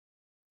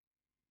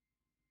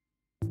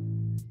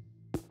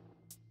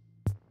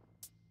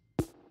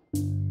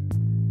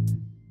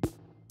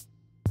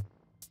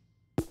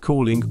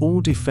calling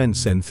all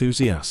defense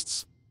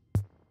enthusiasts.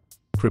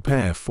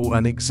 Prepare for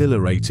an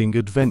exhilarating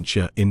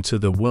adventure into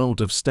the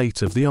world of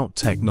state-of-the-art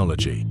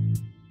technology.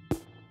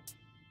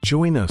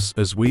 Join us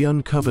as we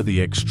uncover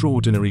the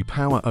extraordinary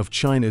power of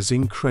China's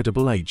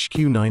incredible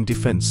HQ-9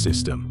 defense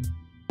system.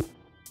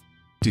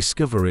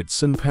 Discover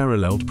its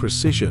unparalleled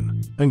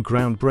precision and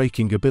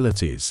groundbreaking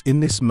abilities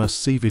in this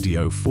must-see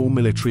video for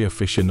military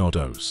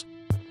aficionados.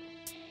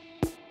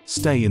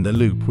 Stay in the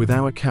loop with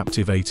our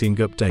captivating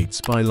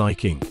updates by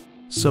liking,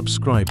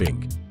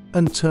 subscribing,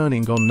 and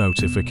turning on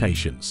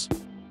notifications.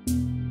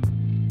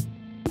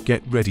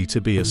 Get ready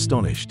to be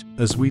astonished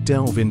as we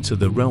delve into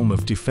the realm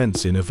of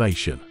defense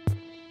innovation.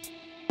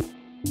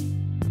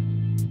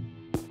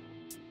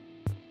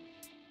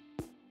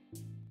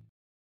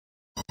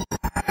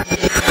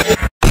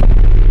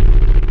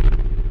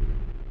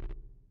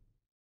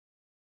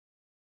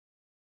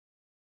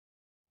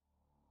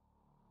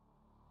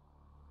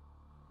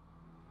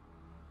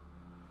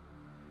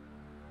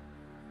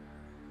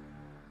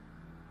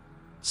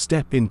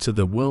 Step into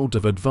the world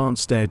of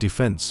advanced air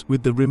defense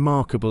with the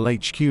remarkable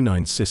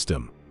HQ-9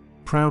 system,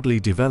 proudly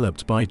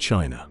developed by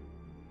China.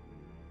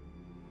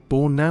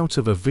 Born out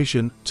of a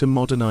vision to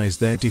modernize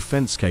their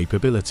defense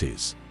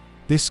capabilities,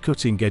 this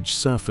cutting-edge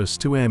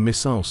surface-to-air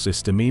missile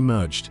system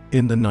emerged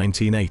in the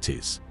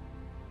 1980s.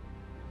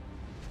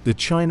 The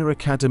China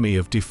Academy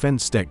of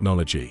Defense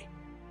Technology,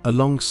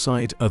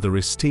 alongside other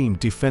esteemed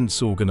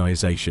defense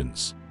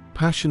organizations,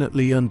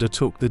 passionately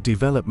undertook the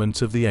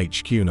development of the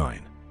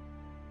HQ-9.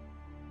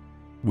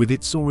 With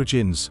its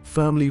origins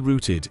firmly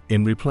rooted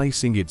in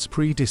replacing its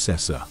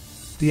predecessor,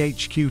 the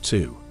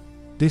HQ-2,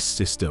 this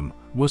system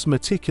was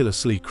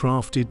meticulously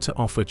crafted to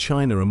offer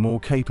China a more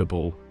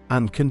capable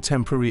and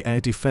contemporary air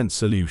defense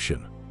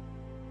solution.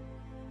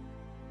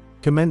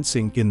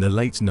 Commencing in the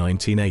late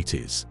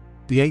 1980s,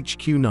 the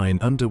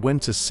HQ-9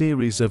 underwent a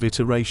series of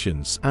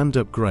iterations and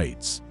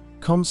upgrades,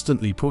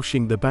 constantly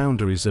pushing the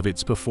boundaries of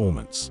its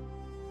performance.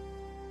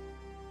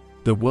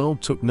 The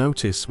world took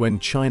notice when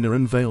China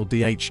unveiled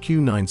the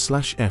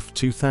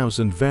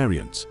HQ-9/F2000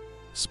 variant,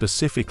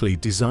 specifically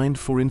designed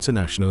for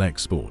international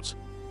export.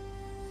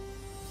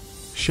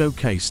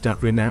 Showcased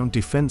at renowned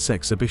defense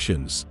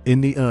exhibitions in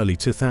the early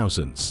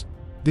 2000s,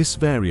 this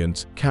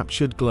variant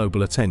captured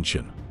global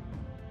attention.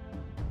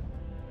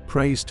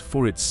 Praised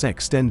for its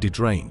extended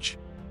range,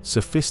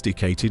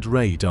 sophisticated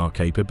radar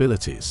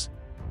capabilities,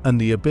 and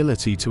the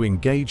ability to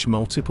engage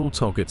multiple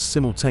targets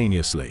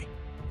simultaneously,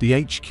 the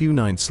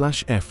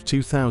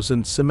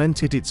HQ-9/F2000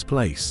 cemented its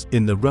place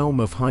in the realm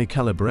of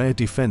high-caliber air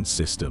defense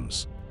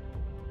systems.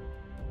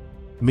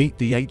 Meet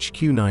the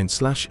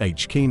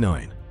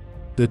HQ-9/HQ-9,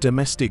 the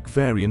domestic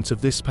variant of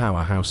this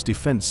powerhouse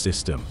defense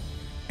system,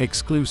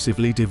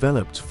 exclusively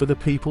developed for the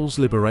People's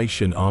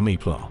Liberation Army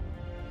 (PLA).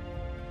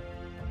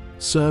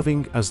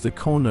 Serving as the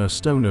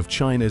cornerstone of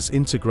China's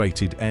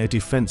integrated air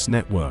defense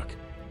network,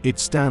 it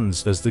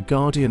stands as the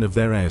guardian of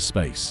their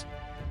airspace.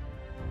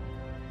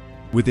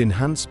 With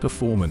enhanced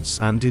performance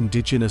and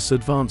indigenous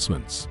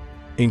advancements,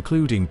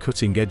 including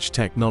cutting-edge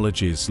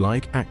technologies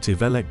like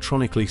active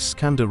electronically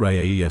scanned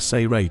array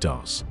AESA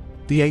radars,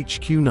 the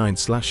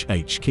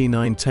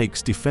HQ-9/HQ-9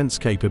 takes defense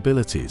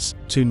capabilities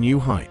to new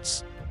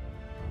heights.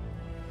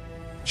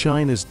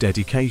 China's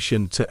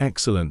dedication to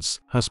excellence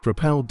has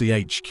propelled the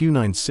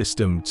HQ-9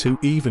 system to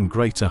even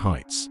greater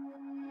heights.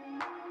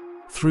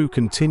 Through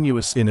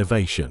continuous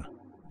innovation,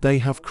 they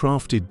have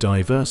crafted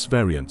diverse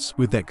variants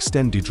with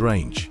extended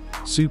range,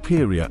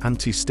 superior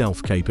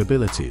anti-stealth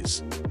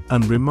capabilities,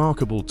 and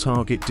remarkable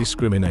target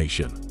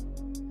discrimination.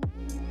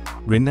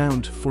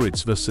 Renowned for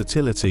its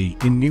versatility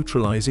in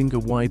neutralizing a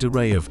wide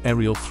array of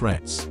aerial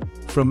threats,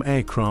 from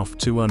aircraft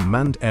to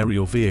unmanned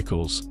aerial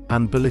vehicles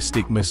and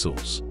ballistic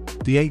missiles,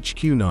 the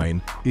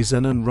HQ-9 is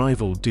an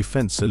unrivaled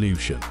defense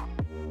solution.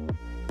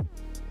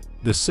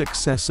 The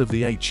success of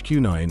the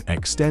HQ-9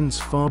 extends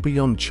far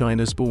beyond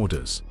China's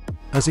borders,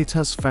 as it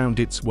has found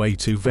its way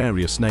to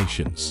various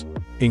nations,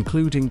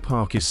 including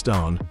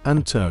Pakistan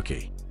and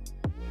Turkey.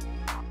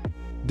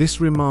 This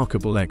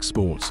remarkable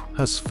export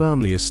has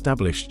firmly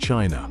established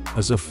China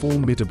as a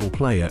formidable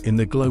player in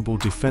the global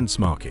defense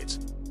market.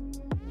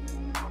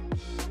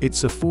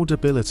 Its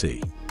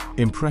affordability,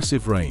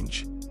 impressive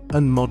range,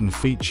 and modern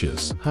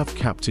features have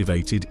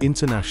captivated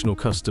international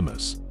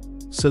customers,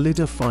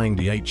 solidifying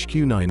the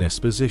HQ-9's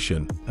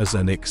position as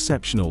an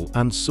exceptional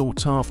and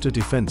sought-after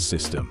defense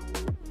system.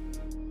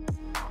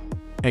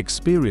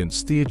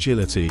 Experience the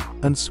agility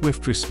and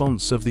swift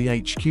response of the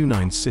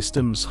HQ-9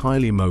 system's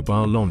highly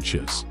mobile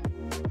launchers.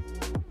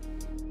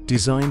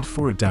 Designed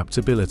for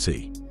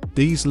adaptability,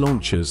 these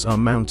launchers are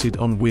mounted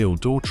on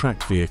wheeled or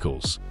tracked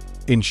vehicles,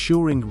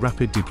 ensuring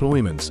rapid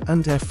deployment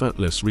and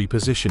effortless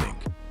repositioning.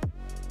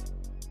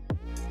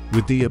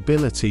 With the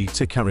ability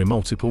to carry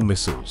multiple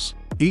missiles,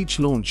 each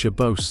launcher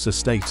boasts a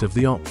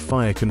state-of-the-art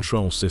fire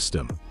control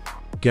system,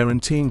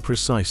 guaranteeing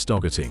precise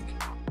targeting.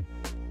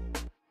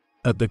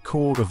 At the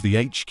core of the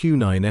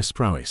HQ-9's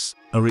prowess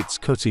are its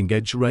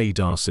cutting-edge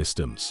radar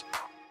systems.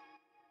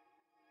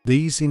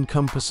 These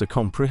encompass a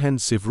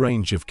comprehensive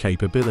range of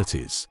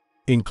capabilities,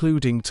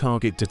 including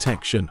target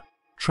detection,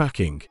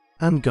 tracking,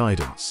 and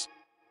guidance.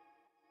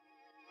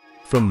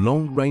 From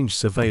long-range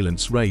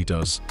surveillance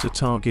radars to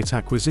target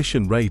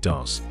acquisition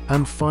radars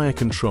and fire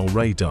control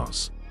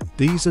radars,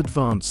 these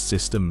advanced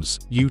systems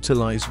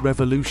utilize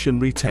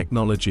revolutionary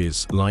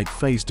technologies like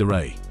phased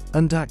array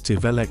and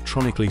active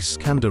electronically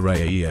scanned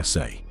array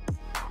 (ESA).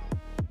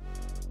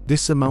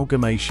 This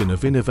amalgamation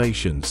of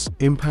innovations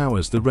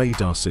empowers the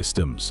radar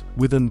systems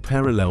with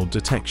unparalleled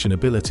detection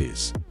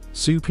abilities,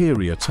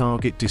 superior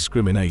target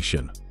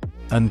discrimination,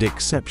 and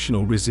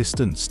exceptional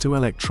resistance to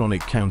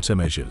electronic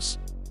countermeasures.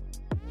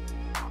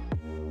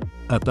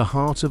 At the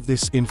heart of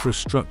this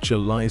infrastructure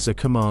lies a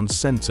command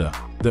center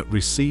that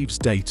receives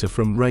data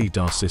from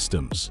radar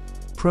systems,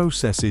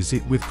 processes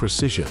it with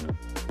precision,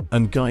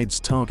 and guides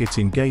target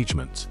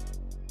engagement.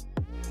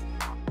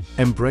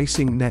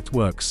 Embracing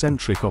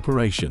network-centric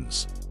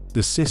operations,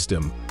 the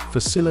system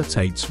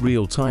facilitates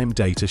real-time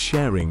data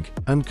sharing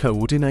and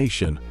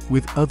coordination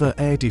with other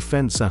air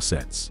defense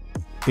assets,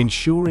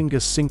 ensuring a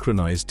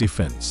synchronized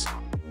defense.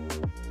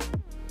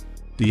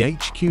 The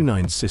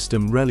HQ-9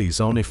 system relies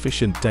on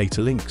efficient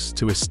data links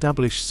to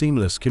establish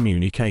seamless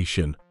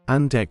communication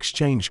and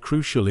exchange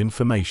crucial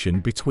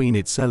information between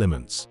its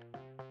elements.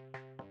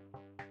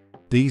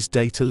 These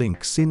data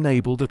links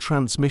enable the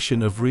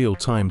transmission of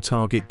real-time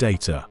target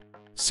data,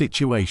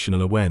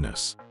 situational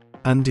awareness,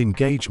 and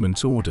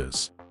engagement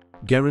orders,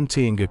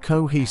 guaranteeing a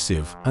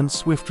cohesive and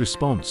swift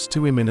response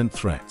to imminent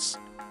threats.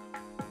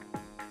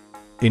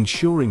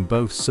 Ensuring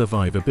both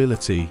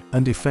survivability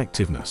and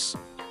effectiveness,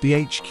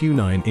 the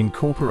HQ-9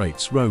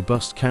 incorporates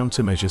robust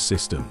countermeasure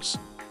systems.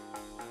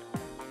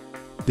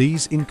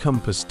 These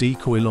encompass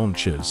decoy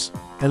launchers,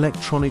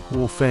 electronic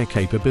warfare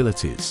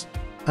capabilities,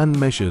 and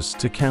measures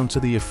to counter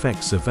the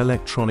effects of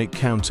electronic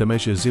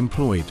countermeasures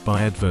employed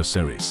by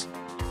adversaries.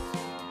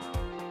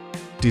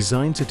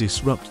 Designed to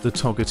disrupt the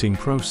targeting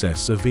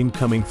process of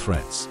incoming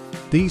threats,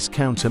 these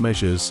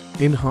countermeasures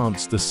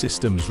enhance the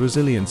system's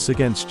resilience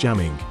against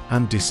jamming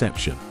and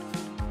deception.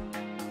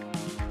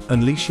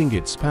 Unleashing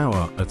its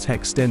power at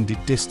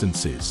extended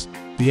distances,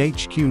 the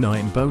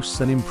HQ-9 boasts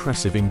an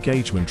impressive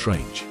engagement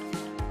range.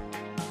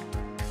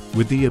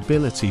 With the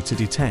ability to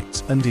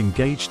detect and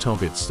engage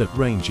targets at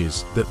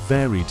ranges that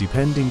vary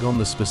depending on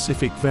the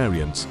specific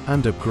variants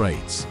and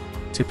upgrades,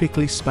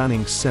 typically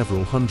spanning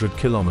several hundred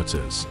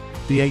kilometers,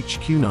 the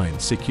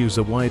HQ-9 secures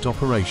a wide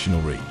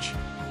operational reach.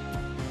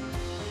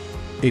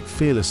 It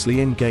fearlessly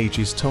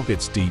engages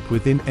targets deep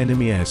within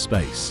enemy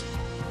airspace,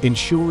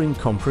 ensuring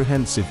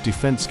comprehensive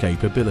defense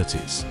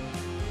capabilities.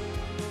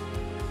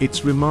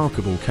 Its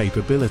remarkable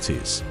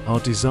capabilities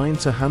are designed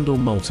to handle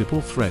multiple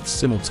threats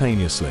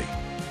simultaneously,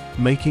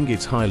 making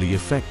it highly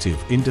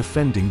effective in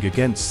defending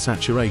against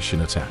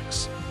saturation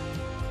attacks.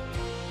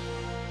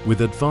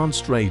 With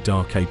advanced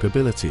radar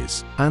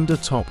capabilities and a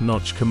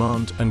top-notch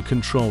command and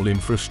control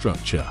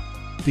infrastructure,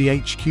 the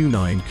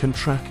HQ-9 can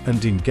track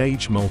and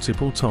engage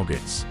multiple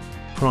targets,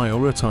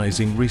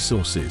 prioritizing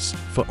resources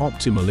for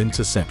optimal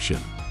interception.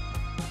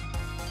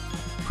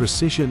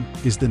 Precision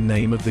is the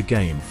name of the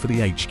game for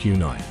the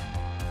HQ-9.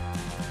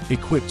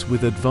 Equipped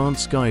with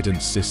advanced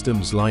guidance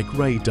systems like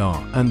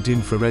radar and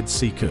infrared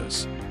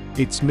seekers,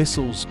 its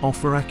missiles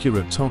offer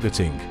accurate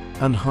targeting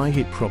and high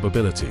hit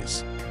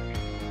probabilities.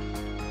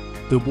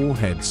 The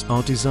warheads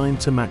are designed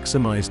to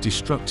maximize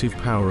destructive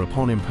power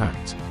upon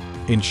impact,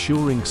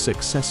 ensuring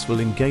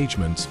successful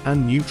engagement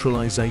and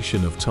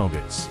neutralization of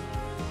targets.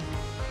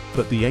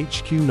 But the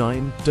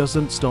HQ-9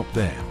 doesn't stop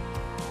there.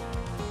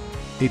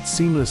 It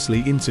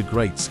seamlessly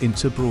integrates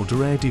into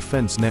broader air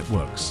defense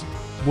networks,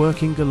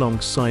 working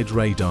alongside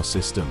radar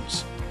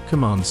systems,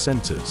 command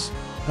centers,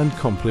 and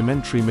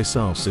complementary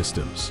missile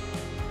systems.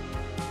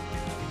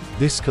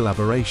 This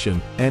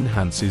collaboration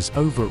enhances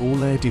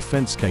overall air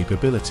defense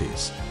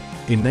capabilities,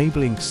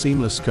 enabling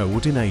seamless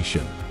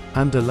coordination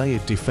and a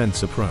layered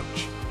defense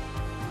approach.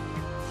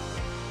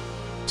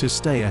 To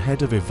stay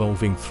ahead of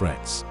evolving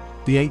threats,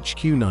 the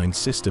HQ-9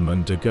 system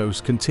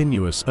undergoes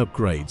continuous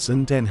upgrades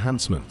and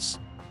enhancements.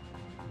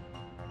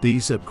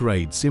 These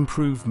upgrades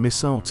improve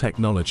missile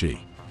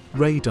technology,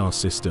 radar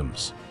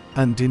systems,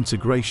 and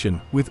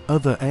integration with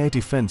other air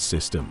defense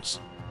systems.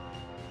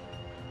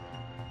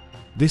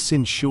 This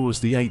ensures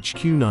the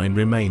HQ-9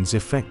 remains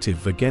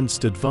effective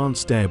against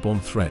advanced airborne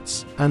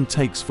threats and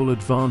takes full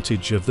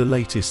advantage of the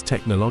latest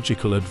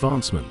technological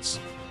advancements.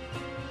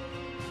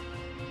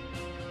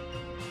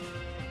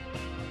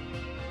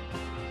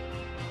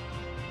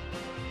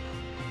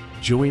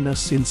 Join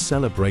us in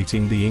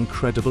celebrating the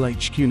incredible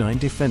HQ-9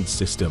 defense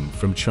system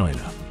from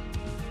China.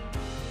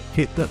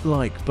 Hit that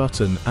like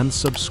button and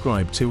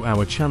subscribe to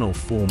our channel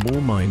for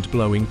more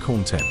mind-blowing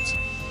content.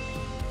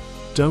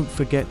 Don't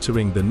forget to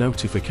ring the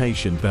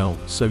notification bell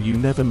so you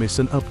never miss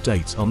an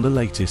update on the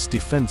latest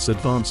defense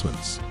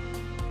advancements.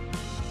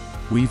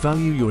 We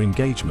value your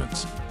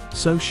engagement,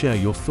 so share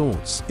your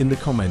thoughts in the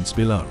comments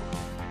below.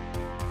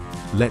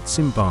 Let's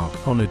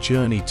embark on a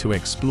journey to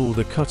explore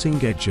the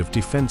cutting edge of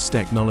defense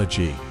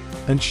technology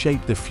and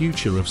shape the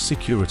future of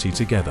security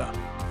together.